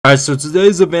Alright, so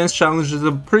today's advanced challenge is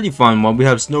a pretty fun one. We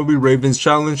have SnowyRaven's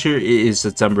challenge here. It is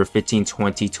September 15,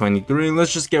 2023. And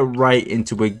let's just get right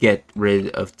into it. Get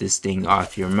rid of this thing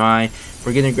off your mind.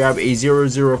 We're going to grab a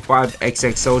 005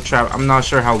 XXL trap. I'm not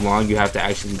sure how long you have to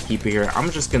actually keep it here.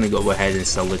 I'm just going to go ahead and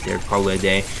sell it there, call it a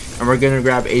day. And we're going to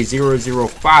grab a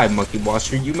 005 monkey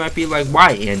watcher. You might be like,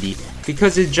 why, Andy?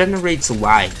 Because it generates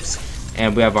lives.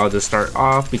 And we have auto start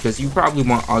off because you probably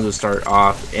want auto start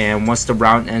off, and once the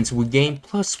round ends we gain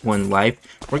 +1 life.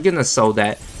 We're gonna sell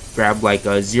that, grab like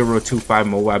a 025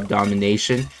 Moab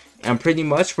domination, and pretty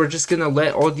much we're just gonna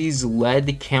let all these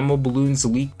lead camo balloons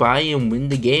leak by and win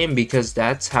the game, because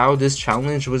that's how this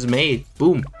challenge was made.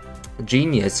 Boom,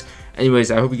 genius. Anyways,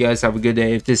 I hope you guys have a good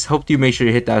day. If this helped you, make sure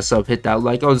you hit that sub, hit that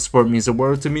like. All the support means the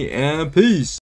world to me, and peace.